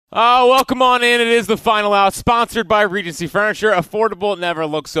Welcome on in. It is the final out, sponsored by Regency Furniture. Affordable never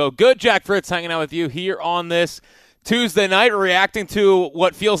looks so good. Jack Fritz hanging out with you here on this Tuesday night, reacting to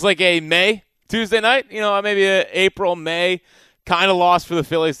what feels like a May Tuesday night. Maybe a April, May kind of loss for the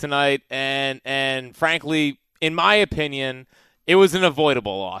Phillies tonight. And frankly, in my opinion, it was an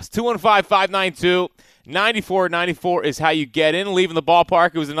avoidable loss. 215-592-9494 is how you get in, leaving the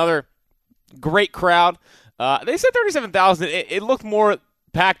ballpark. It was another great crowd. They said 37,000. It looked more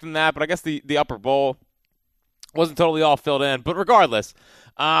packed than that, but I guess the upper bowl wasn't totally all filled in. But regardless,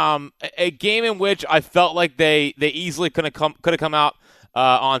 a game in which I felt like they easily could have come out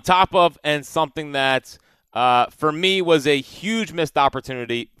on top of, and something that for me was a huge missed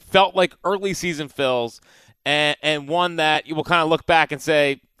opportunity. Felt like early season Phils, and one that you will kind of look back and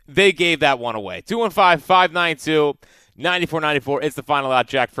say they gave that one away. 215-592-9494. It's the final out.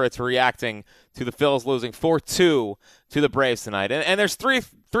 Jack Fritz reacting to the Phils losing 4-2 to the Braves tonight. And there's three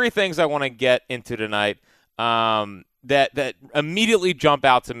things I want to get into tonight that immediately jump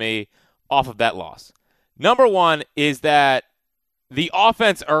out to me off of that loss. Number one is that the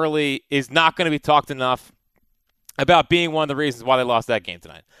offense early is not going to be talked enough about being one of the reasons why they lost that game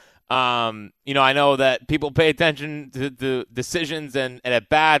tonight. I know that people pay attention to the decisions and at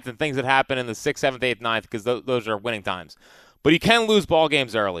bats and things that happen in the 6th, 7th, 8th, 9th because those are winning times. But you can lose ball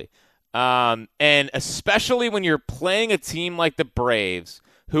games early. And especially when you're playing a team like the Braves,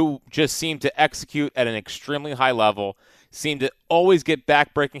 who just seem to execute at an extremely high level, seem to always get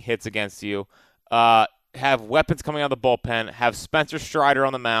back-breaking hits against you, have weapons coming out of the bullpen, have Spencer Strider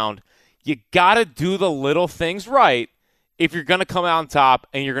on the mound. You got to do the little things right if you're going to come out on top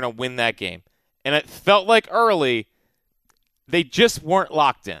and you're going to win that game. And it felt like early they just weren't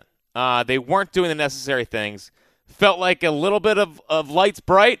locked in. They weren't doing the necessary things. Felt like a little bit of lights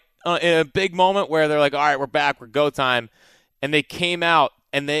bright in a big moment where they're like, all right, we're back, we're go time. And they came out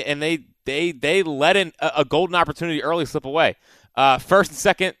and they let in a golden opportunity early slip away. First and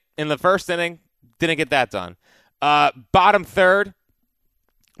second in the first inning, didn't get that done. Bottom third,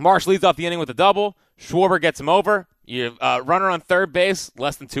 Marsh leads off the inning with a double. Schwarber gets him over. You runner on third base,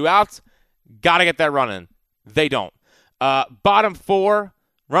 less than 2 outs. Got to get that run in. They don't. Bottom four,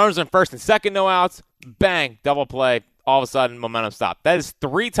 runners on first and second, no outs. Bang, double play. All of a sudden, momentum stopped. That is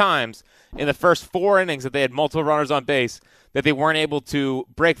 3 times in the first 4 innings that they had multiple runners on base that they weren't able to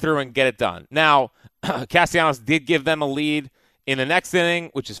break through and get it done. Now, Castellanos did give them a lead in the next inning,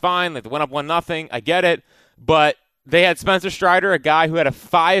 which is fine. They went up 1-0. I get it. But they had Spencer Strider, a guy who had a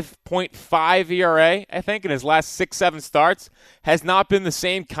 5.5 ERA, I think, in his last 6-7 starts. Has not been the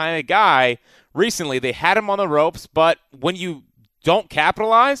same kind of guy recently. They had him on the ropes, but when you don't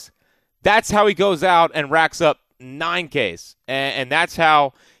capitalize, that's how he goes out and racks up 9 Ks. And that's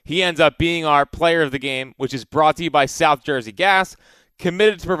how he ends up being our player of the game, which is brought to you by South Jersey Gas,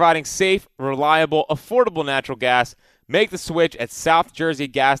 committed to providing safe, reliable, affordable natural gas. Make the switch at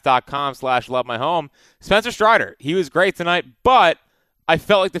southjerseygas.com/lovemyhome. Spencer Strider, he was great tonight, but I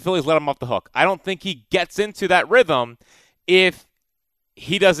felt like the Phillies let him off the hook. I don't think he gets into that rhythm if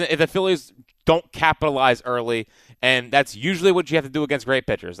the Phillies don't capitalize early, and that's usually what you have to do against great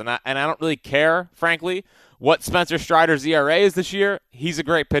pitchers. And I don't really care, frankly, what Spencer Strider's ERA is this year. He's a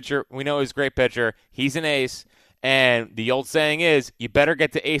great pitcher. We know he's a great pitcher. He's an ace. And the old saying is, you better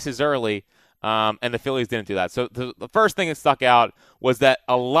get to aces early. And the Phillies didn't do that. So the first thing that stuck out was that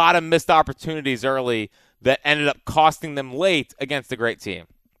a lot of missed opportunities early that ended up costing them late against a great team.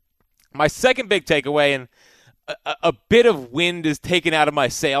 My second big takeaway, and a bit of wind is taken out of my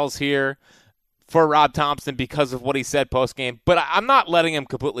sails here for Rob Thompson because of what he said post-game, but I'm not letting him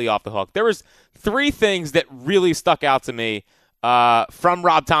completely off the hook. There was 3 things that really stuck out to me from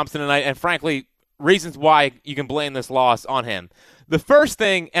Rob Thompson tonight, and frankly, reasons why you can blame this loss on him. The first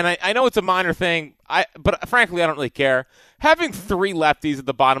thing, and I know it's a minor thing, but frankly, I don't really care. Having 3 lefties at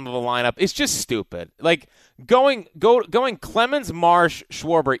the bottom of the lineup is just stupid. Like, going Clemens, Marsh,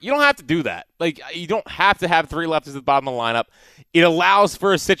 Schwarber, you don't have to do that. Like, you don't have to have 3 lefties at the bottom of the lineup. It allows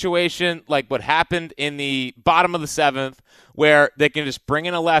for a situation like what happened in the bottom of the 7th where they can just bring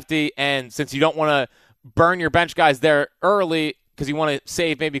in a lefty, and since you don't want to burn your bench guys there early, because you want to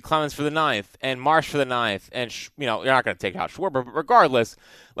save maybe Clemens for the 9th and Marsh for the 9th, and you're not going to take out Schwarber, but regardless,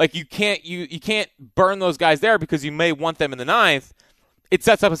 like you can't burn those guys there because you may want them in the 9th. It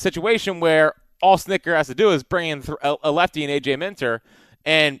sets up a situation where all Snicker has to do is bring in a lefty and AJ Minter,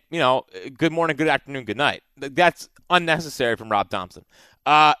 and good morning, good afternoon, good night. That's unnecessary from Rob Thompson.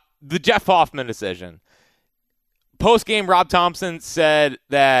 The Jeff Hoffman decision. Post-game, Rob Thompson said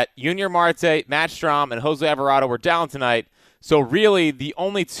that Junior Marte, Matt Strahm, and Jose Alvarado were down tonight. So really, the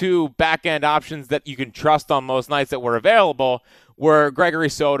only 2 back-end options that you can trust on most nights that were available were Gregory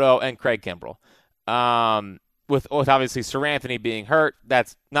Soto and Craig Kimbrell. With obviously Sir Anthony being hurt,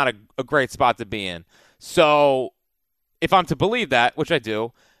 that's not a great spot to be in. So if I'm to believe that, which I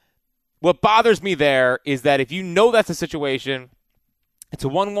do, what bothers me there is that if you know that's the situation, it's a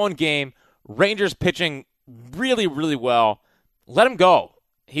 1-1 game, Rangers pitching really, really well, let him go.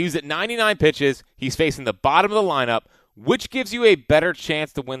 He was at 99 pitches. He's facing the bottom of the lineup. Which gives you a better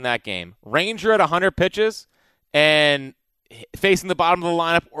chance to win that game? Ranger at 100 pitches and facing the bottom of the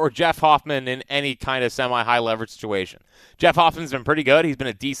lineup, or Jeff Hoffman in any kind of semi-high leverage situation? Jeff Hoffman's been pretty good. He's been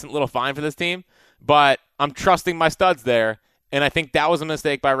a decent little find for this team, but I'm trusting my studs there, and I think that was a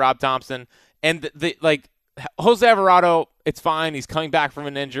mistake by Rob Thompson. And Jose Alvarado, it's fine. He's coming back from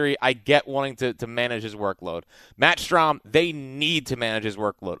an injury. I get wanting to manage his workload. Matt Strahm, they need to manage his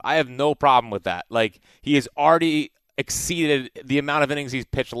workload. I have no problem with that. He has already exceeded the amount of innings he's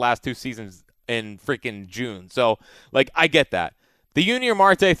pitched the last 2 seasons in freaking June. So, I get that. The Junior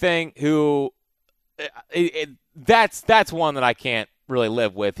Marte thing, that's one that I can't really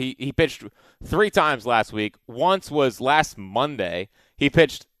live with. He pitched 3 times last week. Once was last Monday. He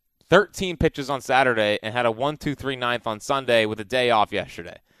pitched 13 pitches on Saturday and had a 1-2-3 ninth on Sunday with a day off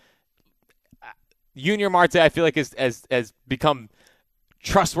yesterday. Junior Marte, I feel like, has become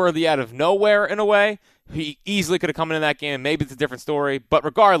trustworthy out of nowhere in a way. He easily could have come into that game, and maybe it's a different story. But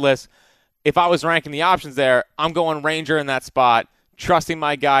regardless, if I was ranking the options there, I'm going Ranger in that spot, trusting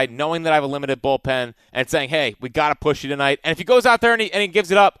my guy, knowing that I have a limited bullpen, and saying, hey, we got to push you tonight. And if he goes out there and he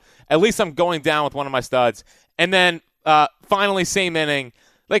gives it up, at least I'm going down with one of my studs. And then finally, same inning,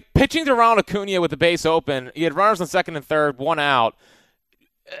 pitching to Ronald Acuna with the base open, you had runners on second and third, 1 out.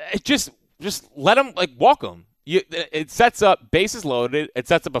 Just let him walk him. It sets up bases loaded. It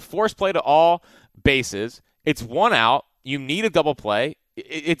sets up a force play to all bases. It's 1 out. You need a double play.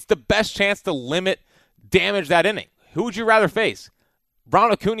 It's the best chance to limit damage that inning. Who would you rather face?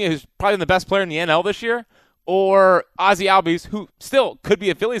 Ronald Acuna, who's probably the best player in the NL this year, or Ozzie Albies, who still could be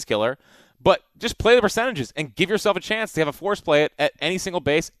a Phillies killer? But just play the percentages and give yourself a chance to have a force play at any single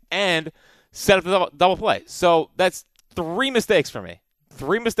base and set up the double play. So that's 3 mistakes for me.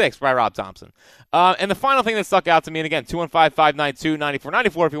 3 mistakes by Rob Thompson. And the final thing that stuck out to me, and again,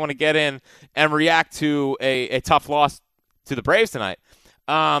 215-592-9494 if you want to get in and react to a tough loss to the Braves tonight.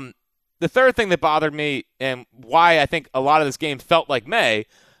 The third thing that bothered me and why I think a lot of this game felt like May,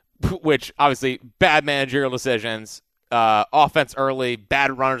 which obviously bad managerial decisions, offense early,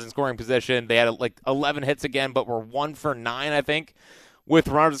 bad runners in scoring position. They had 11 hits again, but were 1 for 9, I think, with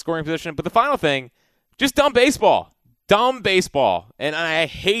runners in scoring position. But the final thing, just dumb baseball. Dumb baseball. And I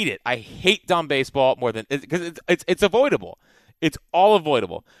hate it. I hate dumb baseball more than because it's avoidable. It's all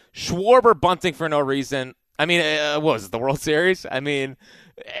avoidable. Schwarber bunting for no reason. I mean, what was it, the World Series? I mean,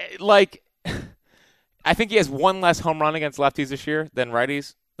 I think he has 1 less home run against lefties this year than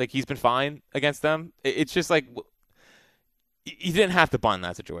righties. He's been fine against them. It's just you didn't have to bunt in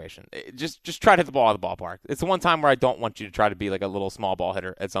that situation. Just try to hit the ball out of the ballpark. It's the one time where I don't want you to try to be a little small ball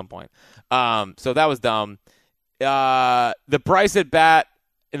hitter at some point. So that was dumb. The Bryce at bat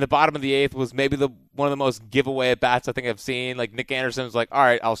in the bottom of the 8th was maybe one of the most giveaway at bats I think I've seen. Nick Anderson was all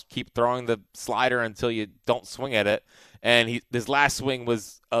right, I'll keep throwing the slider until you don't swing at it. And his last swing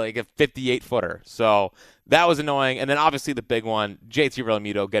was a 58-footer. So that was annoying. And then obviously the big one, JT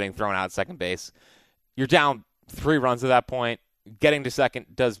Realmuto getting thrown out at second base. You're down 3 runs at that point. Getting to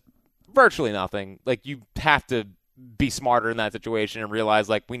second does virtually nothing. You have to be smarter in that situation and realize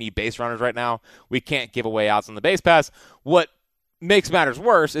we need base runners right now. We can't give away outs on the base pass. What makes matters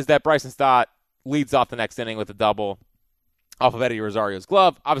worse is that Bryson Stott leads off the next inning with a double off of Eddie Rosario's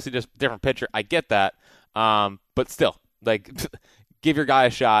glove. Obviously just different pitcher. I get that. But still, give your guy a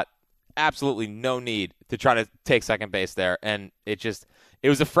shot. Absolutely no need to try to take second base there. And it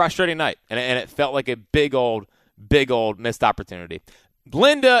was a frustrating night. And it felt like a big old missed opportunity.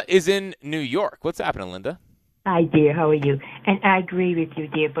 Linda is in New York. What's happening, Linda? Hi, dear. How are you? And I agree with you,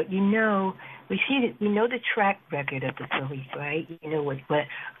 dear. But we know the track record of the Phillies, right? What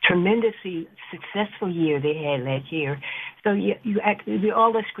tremendously successful year they had last year. So we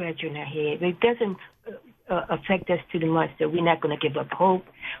all are scratching our head. It doesn't affect us too much that we're not going to give up hope.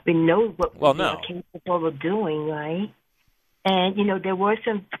 We know what we're capable of doing, right? And there were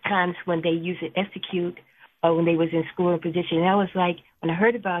some times when they used to execute. When they was in scoring position. And I was when I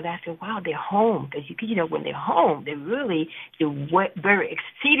heard about it, I said, wow, they're home. Because, when they're home, they really do very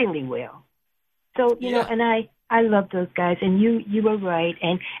exceedingly well. So, and I love those guys. And you were right.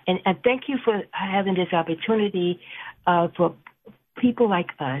 And thank you for having this opportunity for people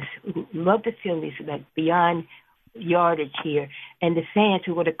like us who love the Phillies, beyond yardage here, and the fans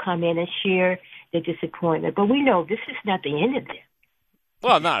who would have come in and share the disappointment. But we know this is not the end of it.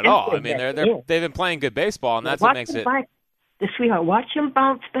 Well, not at all. I mean, they've been playing good baseball, and that's what makes it. The sweetheart, watch them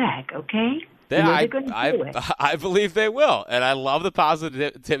bounce back, okay? I believe they will, and I love the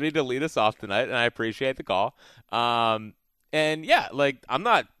positivity to lead us off tonight, and I appreciate the call. And yeah, like I'm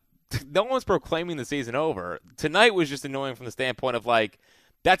not. No one's proclaiming the season over. Tonight was just annoying from the standpoint of like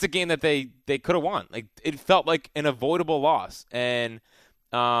that's a game that they could have won. Like it felt like an avoidable loss, and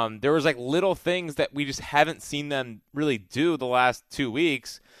there was like little things that we just haven't seen them really do the last 2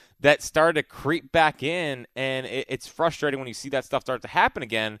 weeks that started to creep back in, and it's frustrating when you see that stuff start to happen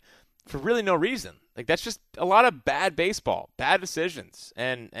again for really no reason. Like that's just a lot of bad baseball, bad decisions,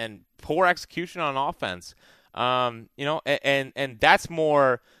 and poor execution on offense. And that's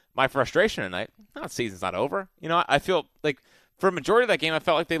more my frustration tonight. No, the season's not over. I feel like for a majority of that game, I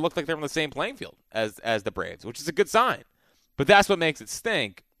felt like they looked like they were on the same playing field as the Braves, which is a good sign. But that's what makes it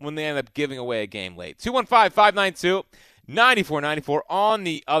stink when they end up giving away a game late. 215-592-9494 on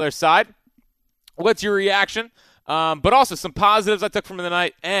the other side. What's your reaction? But also some positives I took from the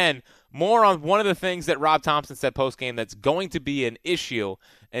night and more on one of the things that Rob Thompson said post-game that's going to be an issue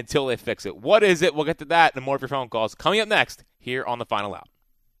until they fix it. What is it? We'll get to that and more of your phone calls coming up next here on The Final Out.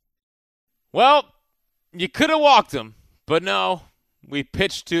 Well, you could have walked him, but no. We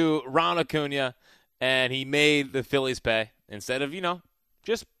pitched to Ronald Acuna, and he made the Phillies pay instead of,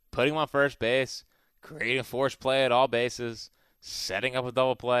 just putting him on first base, creating a forced play at all bases, setting up a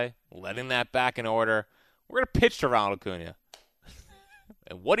double play, letting that back in order. We're going to pitch to Ronald Acuna.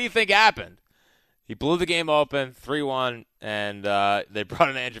 And what do you think happened? He blew the game open, 3-1, and they brought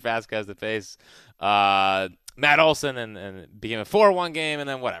in Andrew Vasquez to face Matt Olson, and became a 4-1 game, and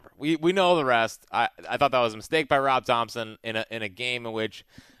then whatever. We know the rest. I thought that was a mistake by Rob Thompson in a game in which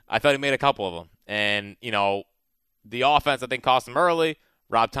I thought he made a couple of them. And, the offense, I think, cost him early.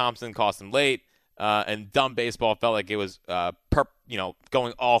 Rob Thompson cost him late. And dumb baseball felt like it was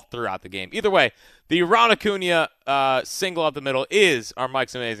going all throughout the game. Either way, the Ron Acuna single up the middle is our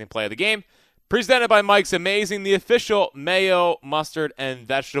Mike's Amazing play of the game. Presented by Mike's Amazing, the official mayo, mustard, and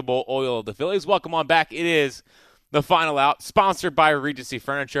vegetable oil of the Phillies. Welcome on back. It is The Final Out, sponsored by Regency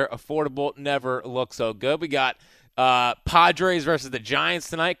Furniture. Affordable, never looked so good. We got Padres versus the Giants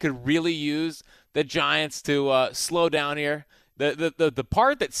tonight. Could really use the Giants to slow down here. The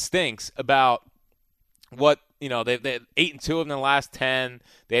part that stinks about what they had 8-2 in their last 10.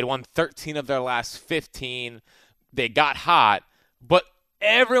 They had won 13 of their last 15. They got hot, but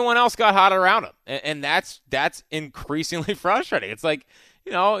everyone else got hot around them, and that's increasingly frustrating. It's like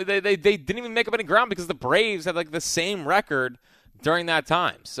they didn't even make up any ground because the Braves had like the same record during that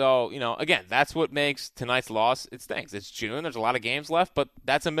time. So again, that's what makes tonight's loss. It stinks. It's June. There's a lot of games left, but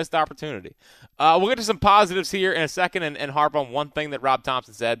that's a missed opportunity. We'll get to some positives here in a second and harp on one thing that Rob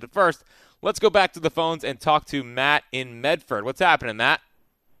Thompson said. But first, let's go back to the phones and talk to Matt in Medford. What's happening, Matt?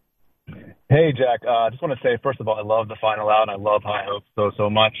 Hey, Jack. I just want to say, first of all, I love The Final Out, and I love High Hopes so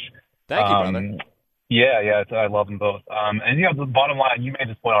much. Thank you, brother. Yeah, I love them both. And the bottom line, you made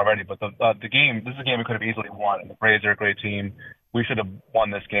this point already, but the game, this is a game we could have easily won. And the Braves are a great team. We should have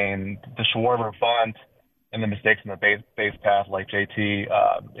won this game. The Schwarber bunt and the mistakes in the base pass, like JT,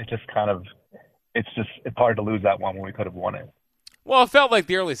 it's hard to lose that one when we could have won it. Well, it felt like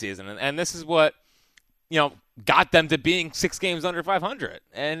the early season, and this is what got them to being 6 games under 500.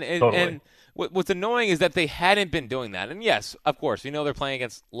 Totally. And what's annoying is that they hadn't been doing that. And yes, of course, they're playing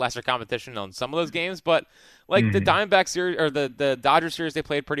against lesser competition on some of those games, but like the Diamondback series or the Dodgers series, they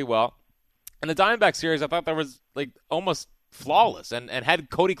played pretty well. And the Diamondback series, I thought that was like almost flawless. And had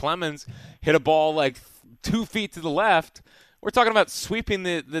Cody Clemens hit a ball like 2 feet to the left, we're talking about sweeping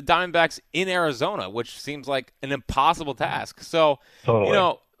the Diamondbacks in Arizona, which seems like an impossible task. So,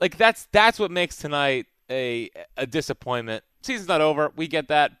 totally. like that's what makes tonight a disappointment. Season's not over. We get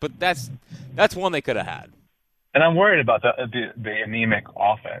that, but that's one they could have had. And I'm worried about the anemic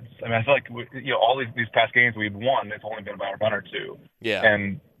offense. I mean, I feel like all these past games we've won, it's only been about a run or two. Yeah.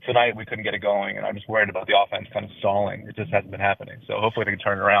 And tonight we couldn't get it going, and I'm just worried about the offense kind of stalling. It just hasn't been happening. So hopefully they can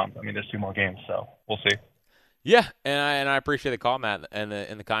turn it around. I mean, there's 2 more games, so we'll see. Yeah, and I appreciate the call, Matt, and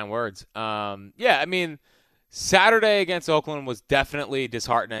the kind words. I mean, Saturday against Oakland was definitely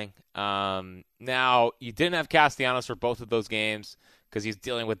disheartening. Now, you didn't have Castellanos for both of those games because he's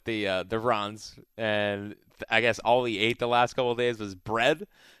dealing with the runs, and I guess all he ate the last couple of days was bread,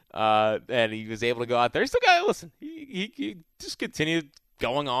 and he was able to go out there. He still got, listen, he just continued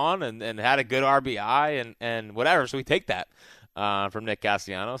going on and had a good RBI and whatever, so we take that. From Nick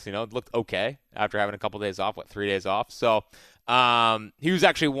Castellanos, it looked okay after having a couple days off, 3 days off. So he was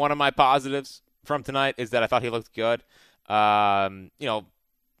actually one of my positives from tonight is that I thought he looked good.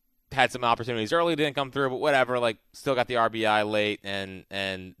 had some opportunities early, didn't come through, but whatever. Like, still got the RBI late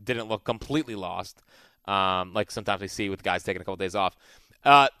and didn't look completely lost, like sometimes we see with guys taking a couple days off.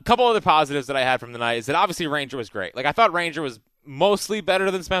 A couple other positives that I had from the night is that obviously Ranger was great. Like, I thought Ranger was mostly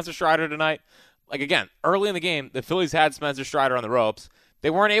better than Spencer Strider tonight. Like, again, early in the game, the Phillies had Spencer Strider on the ropes. They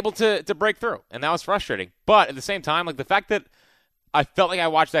weren't able to break through, and that was frustrating. But at the same time, like, the fact that I felt like I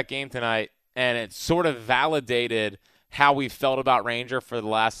watched that game tonight and it sort of validated how we felt about Ranger for the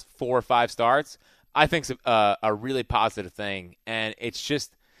last 4 or 5 starts, I think is a really positive thing. And it's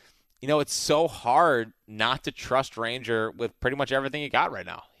just, it's so hard not to trust Ranger with pretty much everything he got right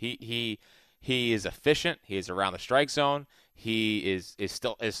now. He is efficient. He is around the strike zone. He is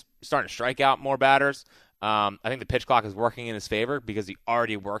starting to strike out more batters. I think the pitch clock is working in his favor because he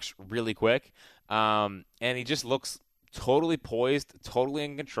already works really quick. And he just looks totally poised, totally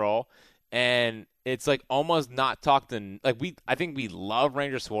in control. And it's like almost not talked in. I think we love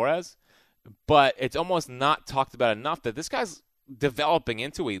Ranger Suarez, but it's almost not talked about enough that this guy's developing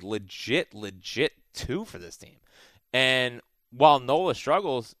into a legit 2 for this team. And while Nola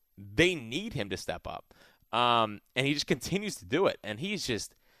struggles, they need him to step up. And he just continues to do it. And he's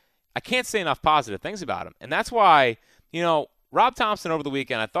just, I can't say enough positive things about him. And that's why, Rob Thompson over the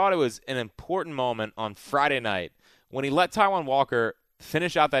weekend, I thought it was an important moment on Friday night when he let Taijuan Walker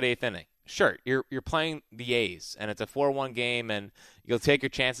finish out that 8th inning. Sure, you're playing the A's, and it's a 4-1 game, and you'll take your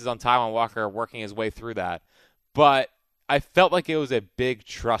chances on Taijuan Walker working his way through that. But I felt like it was a big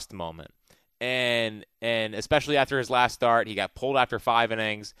trust moment. And especially after his last start, he got pulled after 5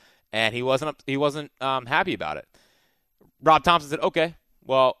 innings, and he wasn't happy about it. Rob Thompson said, okay,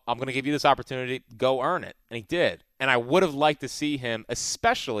 well, I'm going to give you this opportunity. Go earn it. And he did. And I would have liked to see him,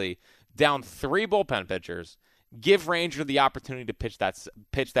 especially down 3 bullpen pitchers, give Ranger the opportunity to pitch that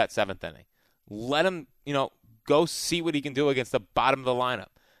 7th inning. Let him, go see what he can do against the bottom of the lineup.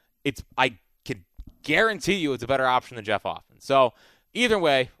 I can guarantee you it's a better option than Jeff Hoffman. So either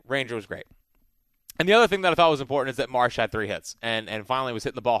way, Ranger was great. And the other thing that I thought was important is that Marsh had 3 hits and finally was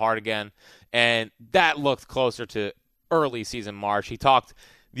hitting the ball hard again. And that looked closer to early season Marsh. He talked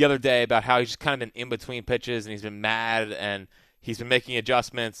the other day about how he's just kind of been in between pitches and he's been mad and he's been making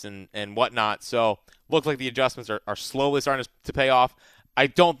adjustments and whatnot. So looked like the adjustments are slowly starting to pay off. I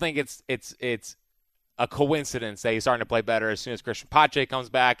don't think it's a coincidence that he's starting to play better as soon as Christian Pache comes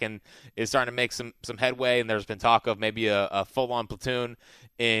back and is starting to make some headway. And there's been talk of maybe a full-on platoon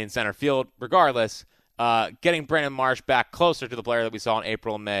in center field. Regardless, getting Brandon Marsh back closer to the player that we saw in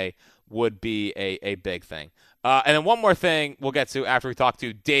April and May would be a big thing. And then one more thing we'll get to after we talk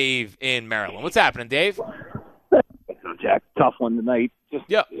to Dave in Maryland. What's happening, Dave? Jack, tough one tonight. Just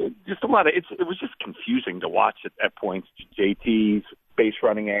a lot of it was just confusing to watch at points. JT's base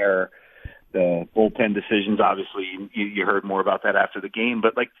running error, the bullpen decisions. Obviously, you heard more about that after the game.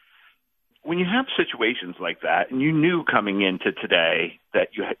 But when you have situations like that, and you knew coming into today that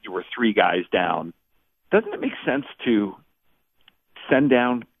you were 3 guys down, doesn't it make sense to send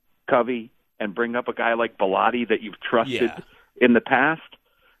down Covey and bring up a guy like Bilotti that you've trusted in the past?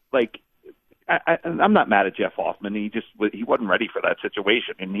 I'm not mad at Jeff Hoffman. He wasn't ready for that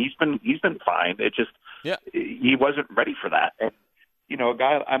situation, and he's been fine. It just he wasn't ready for that. And a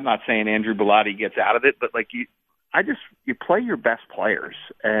guy. I'm not saying Andrew Bilotti gets out of it, but you play your best players,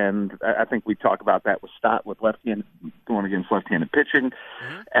 and I think we talk about that with Stott with left-handed going against left-handed pitching,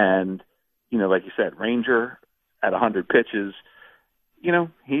 and like you said, Ranger at 100 pitches,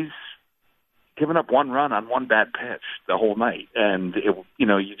 he's given up 1 run on 1 bad pitch the whole night. And,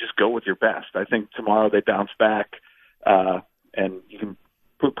 you just go with your best. I think tomorrow they bounce back and you can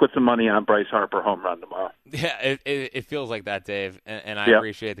put some money on Bryce Harper home run tomorrow. Yeah, it feels like that, Dave, and I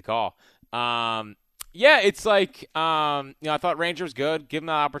appreciate the call. It's like, I thought Ranger was good. Give him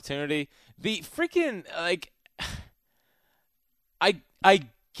that opportunity. The freaking, I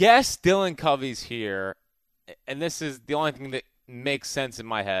guess Dylan Covey's here, and this is the only thing that makes sense in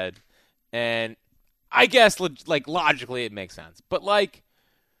my head. And I guess, logically it makes sense. But,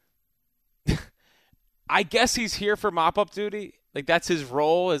 I guess he's here for mop-up duty. That's his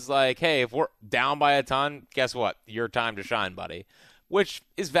role is hey, if we're down by a ton, guess what? Your time to shine, buddy. Which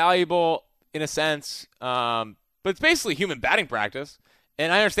is valuable in a sense. But it's basically human batting practice.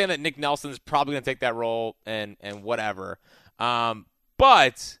 And I understand that Nick Nelson is probably going to take that role and whatever.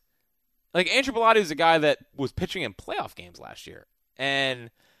 But, Andrew Bilotti is a guy that was pitching in playoff games last year. And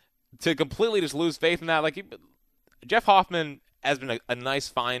to completely just lose faith in that, Jeff Hoffman has been a nice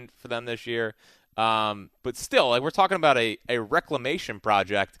find for them this year. But still, we're talking about a reclamation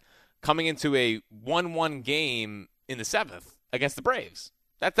project coming into a 1-1 game in the 7th against the Braves.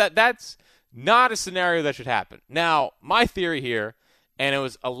 That's not a scenario that should happen. Now, my theory here, And it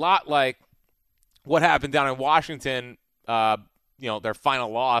was a lot like what happened down in Washington, their final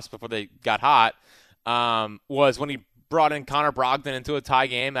loss before they got hot, was when he brought in Connor Brogdon into a tie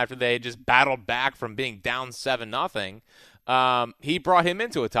game after they just battled back from being down 7-0. He brought him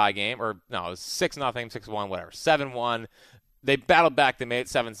into a tie game, or no, it was 6-0, 6-1, whatever, 7-1. They battled back. They made it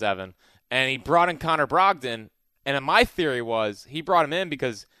 7-7. And he brought in Connor Brogdon. And my theory was he brought him in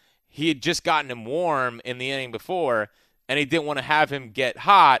because he had just gotten him warm in the inning before, and he didn't want to have him get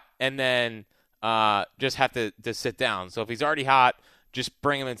hot and then just have to sit down. So if he's already hot, just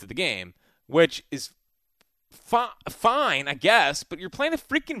bring him into the game, which is fine, I guess. But you're playing the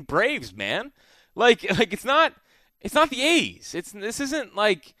freaking Braves, man. Like it's not the A's. This isn't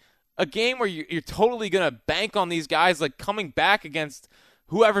like a game where you're totally gonna bank on these guys like coming back against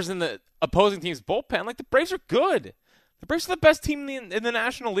whoever's in the opposing team's bullpen. Like, the Braves are good. The Braves are the best team in the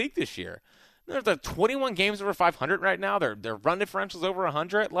National League this year. They're 21 games over 500 right now. Their run differential's over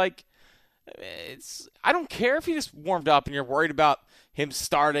 100. Like, I don't care if he just warmed up and you're worried about him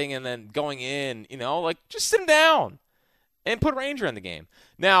starting and then going in. Like, just sit him down and put Ranger in the game.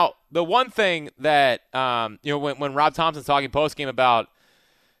 Now, the one thing that when Rob Thompson's talking post game about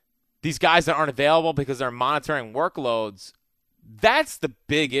these guys that aren't available because they're monitoring workloads, that's the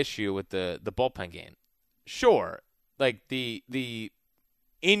big issue with the bullpen game. Sure, like the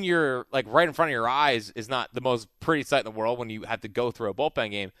in your, like, right in front of your eyes is not the most pretty sight in the world when you have to go through a bullpen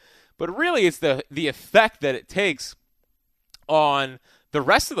game, but really it's the effect that it takes on the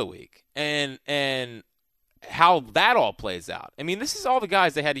rest of the week and how that all plays out. I mean, this is all the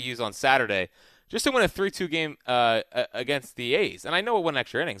guys they had to use on Saturday just to win a 3-2 game against the A's. And I know it went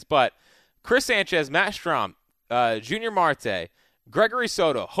extra innings, but Chris Sanchez, Matt Strahm, Junior Marte, Gregory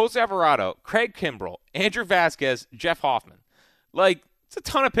Soto, Jose Alvarado, Craig Kimbrell, Andrew Vasquez, Jeff Hoffman. Like, it's a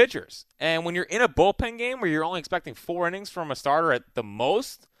ton of pitchers. And when you're in a bullpen game where you're only expecting 4 innings from a starter at the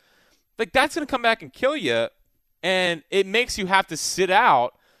most, like, that's going to come back and kill you. And it makes you have to sit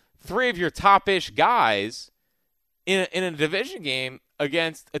out 3 of your top-ish guys in a division game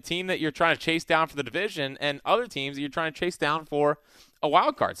against a team that you're trying to chase down for the division and other teams that you're trying to chase down for a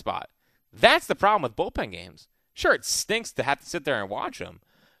wild card spot. That's the problem with bullpen games. Sure, it stinks to have to sit there and watch them,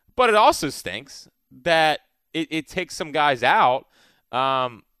 but it also stinks that it takes some guys out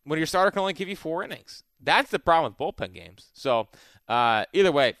when your starter can only give you 4 innings. That's the problem with bullpen games. So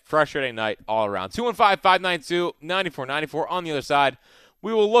either way, frustrating night all around. 215-592-9494 on the other side.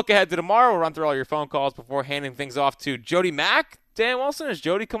 We will look ahead to tomorrow. We'll run through all your phone calls before handing things off to Jody Mack. Dan Wilson, is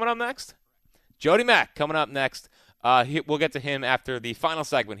Jody coming up next? Jody Mack coming up next. We'll get to him after the final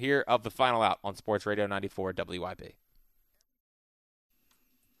segment here of the Final Out on Sports Radio 94 WIP.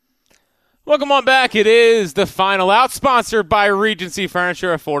 Welcome on back. It is the Final Out, sponsored by Regency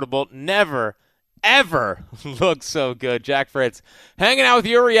Furniture. Affordable. Never, ever looks so good. Jack Fritz hanging out with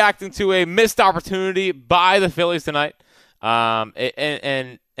you, reacting to a missed opportunity by the Phillies tonight.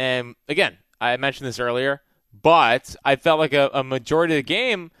 And again, I mentioned this earlier, but I felt like a majority of the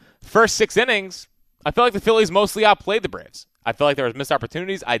game, first 6 innings, I felt like the Phillies mostly outplayed the Braves. I felt like there was missed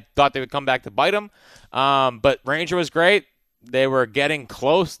opportunities. I thought they would come back to bite them. But Ranger was great. They were getting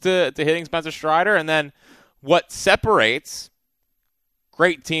close to hitting Spencer Strider. And then what separates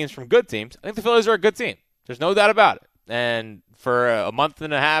great teams from good teams, I think the Phillies are a good team. There's no doubt about it. And for a month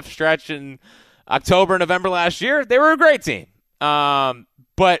and a half stretch in October, November last year, they were a great team.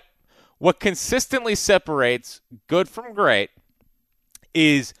 But what consistently separates good from great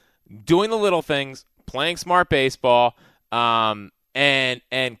is doing the little things, playing smart baseball, and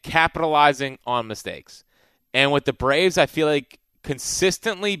capitalizing on mistakes. And what the Braves, I feel like,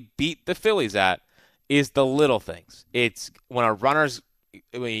 consistently beat the Phillies at is the little things. It's when runners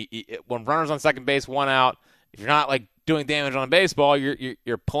on second base, 1 out, if you're not like doing damage on a baseball,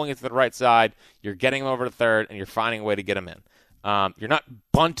 you're pulling it to the right side, you're getting them over to third, and you're finding a way to get them in. You're not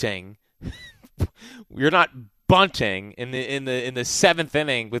bunting. You're not bunting in the 7th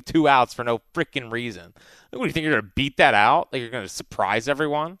inning with 2 outs for no freaking reason. What do you think, you're going to beat that out? Like, you're going to surprise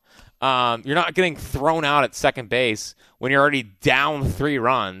everyone? You're not getting thrown out at second base when you're already down 3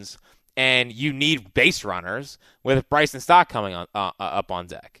 runs and you need base runners with Bryson Stott coming up on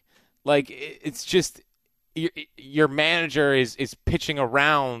deck. Like, it's just your manager is pitching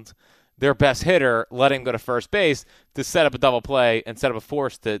around their best hitter, letting him go to first base to set up a double play and set up a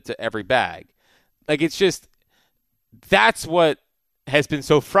force to every bag. Like, it's just, that's what has been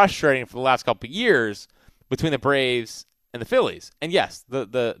so frustrating for the last couple of years between the Braves and the Phillies. And yes,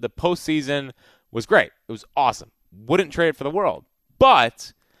 the postseason was great. It was awesome. Wouldn't trade it for the world.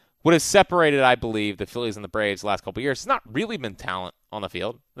 But what has separated, I believe, the Phillies and the Braves the last couple of years has not really been talent on the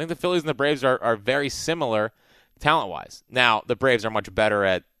field. I think the Phillies and the Braves are very similar talent-wise. Now, the Braves are much better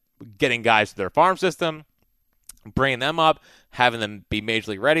at getting guys to their farm system, bringing them up, having them be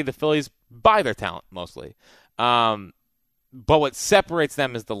major league ready. The Phillies buy their talent mostly. But what separates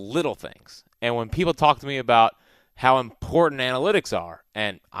them is the little things. And when people talk to me about how important analytics are,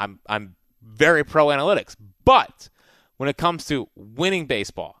 and I'm very pro analytics, but when it comes to winning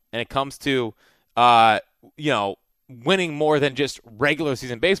baseball and it comes to winning more than just regular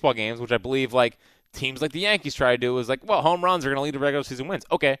season baseball games, which I believe like teams like the Yankees try to do, is like, well, home runs are going to lead to regular season wins.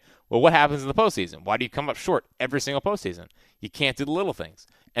 Okay, well, what happens in the postseason? Why do you come up short every single postseason? You can't do the little things.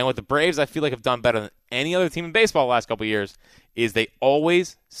 And what the Braves, I feel like, have done better than any other team in baseball the last couple of years is they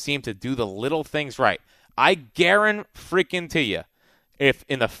always seem to do the little things right. I guarantee you, if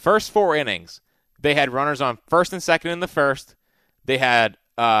in the first 4 innings they had runners on first and second in the first, they had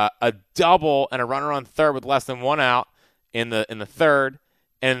a double and a runner on third with less than 1 out in the third,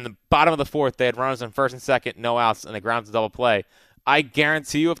 and in the bottom of the fourth they had runners on first and second, no outs, and they ground to double play. I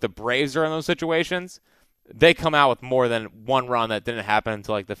guarantee you, if the Braves are in those situations, they come out with more than 1 run that didn't happen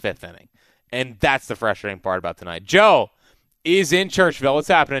until like the 5th inning. And that's the frustrating part about tonight. Joe is in Churchville. What's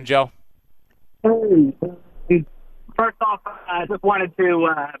happening, Joe? Hey, first off, I just wanted to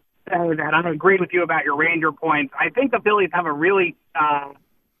say that I agree with you about your Ranger points. I think the Phillies have a really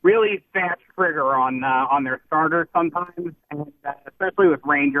fast trigger on their starters sometimes, and especially with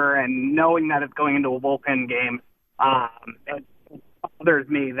Ranger, and knowing that it's going into a bullpen game. It bothers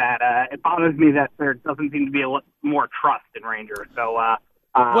me that there doesn't seem to be a lot more trust in Ranger. So, I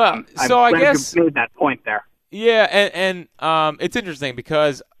guess you made that point there. Yeah, and it's interesting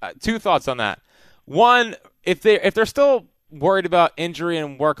because 2 thoughts on that. One, if they're still worried about injury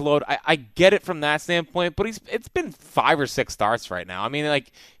and workload, I get it from that standpoint, but it's been 5 or 6 starts right now. I mean,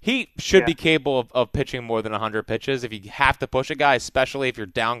 like, he should be capable of pitching more than 100 pitches if you have to push a guy, especially if you're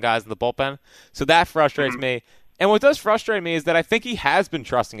down guys in the bullpen. So that frustrates me. And what does frustrate me is that I think he has been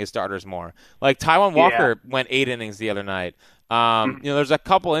trusting his starters more. Like, Taijuan Walker went 8 innings the other night. There's a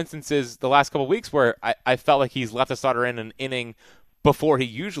couple instances the last couple weeks where I felt like he's left a starter in an inning before he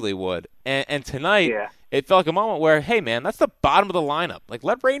usually would. And tonight, it felt like a moment where, hey, man, that's the bottom of the lineup. Like,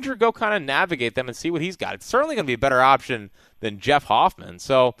 let Ranger go kind of navigate them and see what he's got. It's certainly going to be a better option than Jeff Hoffman.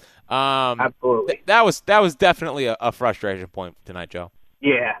 So, absolutely, that was definitely a frustration point tonight, Joe.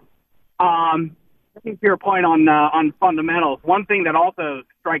 Yeah. I think to your point on fundamentals, one thing that also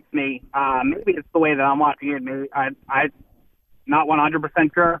strikes me, maybe it's the way that I'm watching it. Maybe I'm not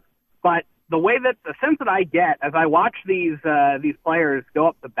 100% sure, but the sense that I get as I watch these players go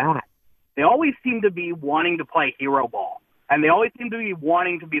up the bat, they always seem to be wanting to play hero ball, and they always seem to be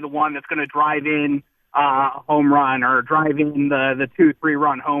wanting to be the one that's going to drive in a home run or drive in the 2-3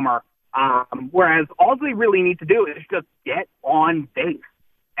 run homer. Whereas all they really need to do is just get on base,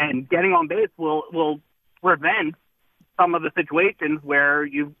 and getting on base will prevent some of the situations where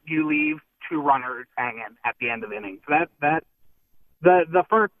you leave 2 runners hanging at the end of innings. The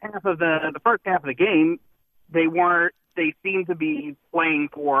first half of the game, they seemed to be playing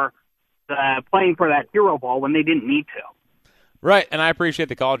for that hero ball when they didn't need to. Right, and I appreciate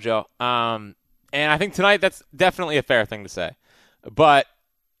the call, Joe. And I think tonight that's definitely a fair thing to say. But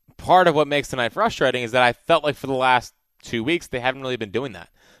part of what makes tonight frustrating is that I felt like for the last 2 weeks they haven't really been doing that.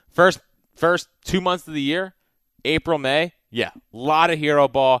 First 2 months of the year, April, May, a lot of hero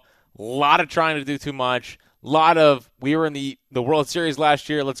ball, a lot of trying to do too much. Lot of, we were in the World Series last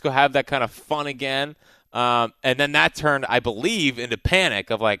year, let's go have that kind of fun again. And then that turned, I believe, into panic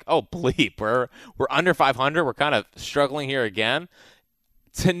of like, oh, bleep, we're under 500, we're kind of struggling here again.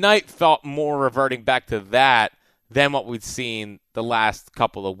 Tonight felt more reverting back to that than what we'd seen the last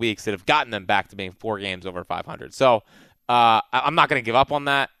couple of weeks that have gotten them back to being 4 games over 500. So I'm not going to give up on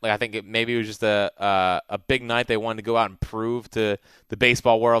that. Like, I think maybe it was just a big night. They wanted to go out and prove to the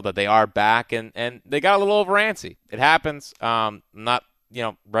baseball world that they are back, and they got a little over antsy. It happens. I'm not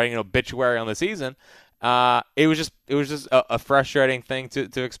writing an obituary on the season. It was just a frustrating thing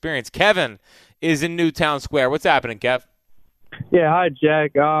to experience. Kevin is in Newtown Square. What's happening, Kev? Yeah, hi,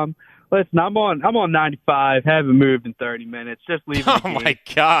 Jack. Listen, I'm on 95. Haven't moved in 30 minutes. Just leaving. Oh my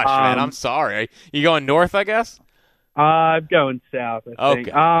gosh, man! I'm sorry. You going north, I guess? I'm going south, I think.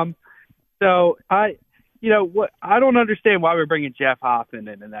 Okay. So I don't understand why we're bringing Jeff Hoffman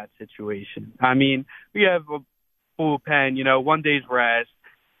in that situation. I mean, we have a bullpen, 1 day's rest.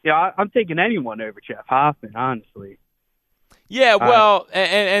 Yeah, I'm taking anyone over Jeff Hoffman, honestly. Yeah, well,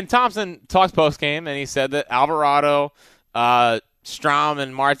 and Thompson talked post-game, and he said that Alvarado, Strom,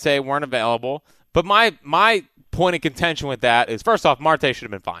 and Marte weren't available. But my point of contention with that is, first off, Marte should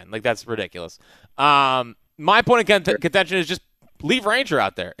have been fine. Like, that's ridiculous. My point of contention is just leave Ranger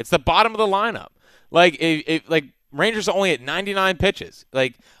out there. It's the bottom of the lineup. Like, Rangers are only at 99 pitches.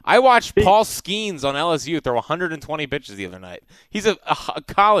 Like, I watched Paul Skeens on LSU throw 120 pitches the other night. He's a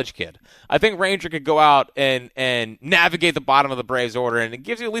college kid. I think Ranger could go out and navigate the bottom of the Braves order, and it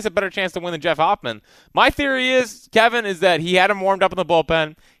gives you at least a better chance to win than Jeff Hoffman. My theory is, Kevin, is that he had him warmed up in the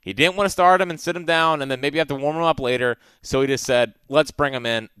bullpen. He didn't want to start him and sit him down and then maybe have to warm him up later, so he just said, let's bring him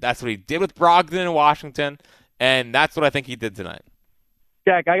in. That's what he did with Brogdon in Washington, and that's what I think he did tonight.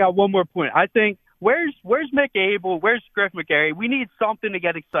 Jack, I got one more point. I think Where's Mick Abel? Where's Griff McGarry? We need something to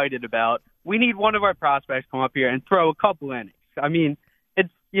get excited about. We need one of our prospects come up here and throw a couple innings. I mean,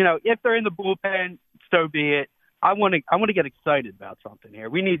 it's if they're in the bullpen, so be it. I want to get excited about something here.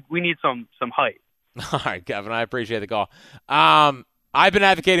 We need some hype. All right, Kevin, I appreciate the call. I've been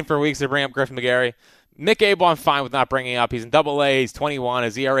advocating for weeks to bring up Griff McGarry. Mick Abel, I'm fine with not bringing up. He's in Double-A. He's 21.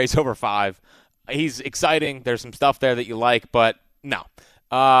 His ERA's over 5. He's exciting. There's some stuff there that you like, but no.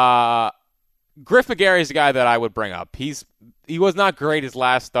 Griff McGarry is the guy that I would bring up. He was not great his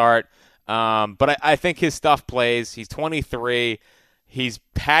last start, but I think his stuff plays. He's 23. He's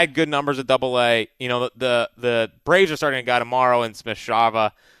had good numbers at Double-A. The Braves are starting a guy tomorrow in Smith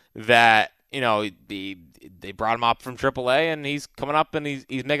Shava that they brought him up from Triple-A, and he's coming up and he's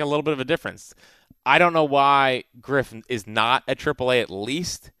making a little bit of a difference. I don't know why Griff is not at Triple-A at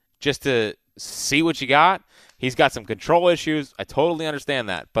least, just to see what you got. He's got some control issues. I totally understand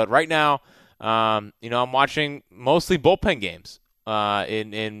that, but right now. I'm watching mostly bullpen games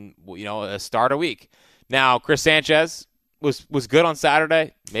in a start a week. Now, Chris Sanchez was good on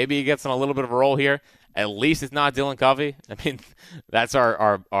Saturday. Maybe he gets on a little bit of a roll here. At least it's not Dylan Covey. I mean, that's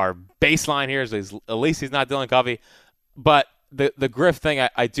our baseline here is at least he's not Dylan Covey. But the Griff thing,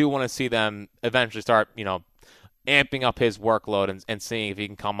 I do want to see them eventually start, amping up his workload and seeing if he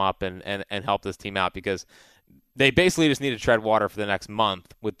can come up and help this team out, because they basically just need to tread water for the next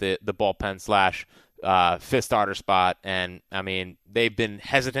month with the bullpen / fifth starter spot. And, I mean, they've been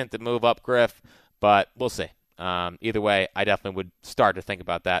hesitant to move up Griff, but we'll see. Either way, I definitely would start to think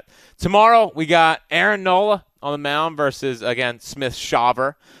about that. Tomorrow, we got Aaron Nola on the mound versus, again, Smith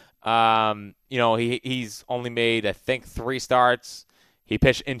Shawver. He's only made, I think, 3 starts. He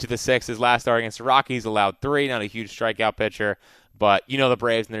pitched into the 6th. His last start against the Rockies, allowed 3, not a huge strikeout pitcher. But the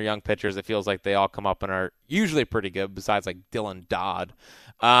Braves and their young pitchers, it feels like they all come up and are usually pretty good, besides like Dylan Dodd.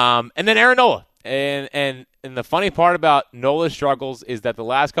 And then Aaron Nola. And the funny part about Nola's struggles is that the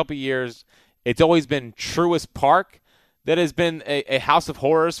last couple of years, it's always been Truist Park that has been a house of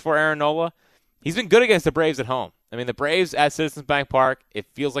horrors for Aaron Nola. He's been good against the Braves at home. I mean, the Braves at Citizens Bank Park, it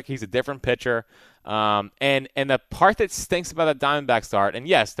feels like he's a different pitcher. And the part that stinks about that Diamondback start, and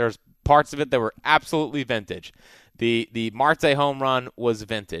yes, there's parts of it that were absolutely vintage. The Marte home run was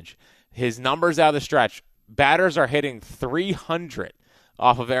vintage. His numbers out of the stretch, batters are hitting 300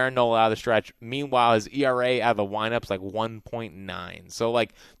 off of Aaron Nola out of the stretch. Meanwhile, his ERA out of the wineup's like 1.9. So,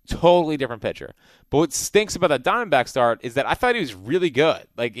 like, totally different pitcher. But what stinks about that Diamondback start is that I thought he was really good.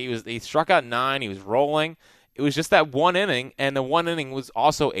 Like, he struck out 9. He was rolling. It was just that one inning, and the one inning was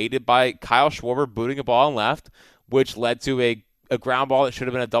also aided by Kyle Schwarber booting a ball on left, which led to a ground ball that should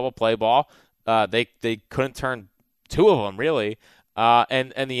have been a double play ball. They couldn't turn 2 of them, really.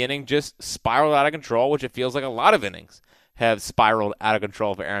 And the inning just spiraled out of control, which it feels like a lot of innings have spiraled out of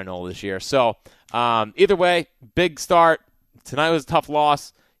control for Aaron Nola this year. So either way, big start. Tonight was a tough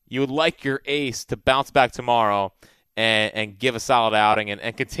loss. You would like your ace to bounce back tomorrow and give a solid outing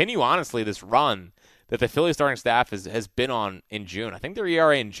and continue, honestly, this run that the Phillies starting staff has been on in June. I think their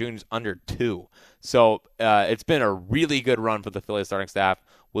ERA in June is under 2. So it's been a really good run for the Phillies starting staff.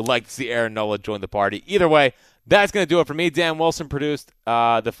 We'd like to see Aaron Nola join the party. Either way, that's going to do it for me. Dan Wilson produced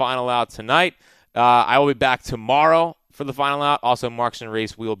the Final Out tonight. I will be back tomorrow for the Final Out. Also, Marks and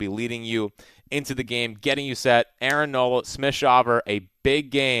Reese, we will be leading you into the game, getting you set. Aaron Nola, Smith Shawver, a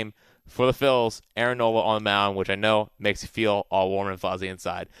big game for the Phils. Aaron Nola on the mound, which I know makes you feel all warm and fuzzy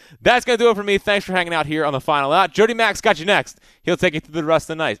inside. That's going to do it for me. Thanks for hanging out here on the Final Out. Jody Max got you next. He'll take you through the rest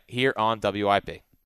of the night here on WIP.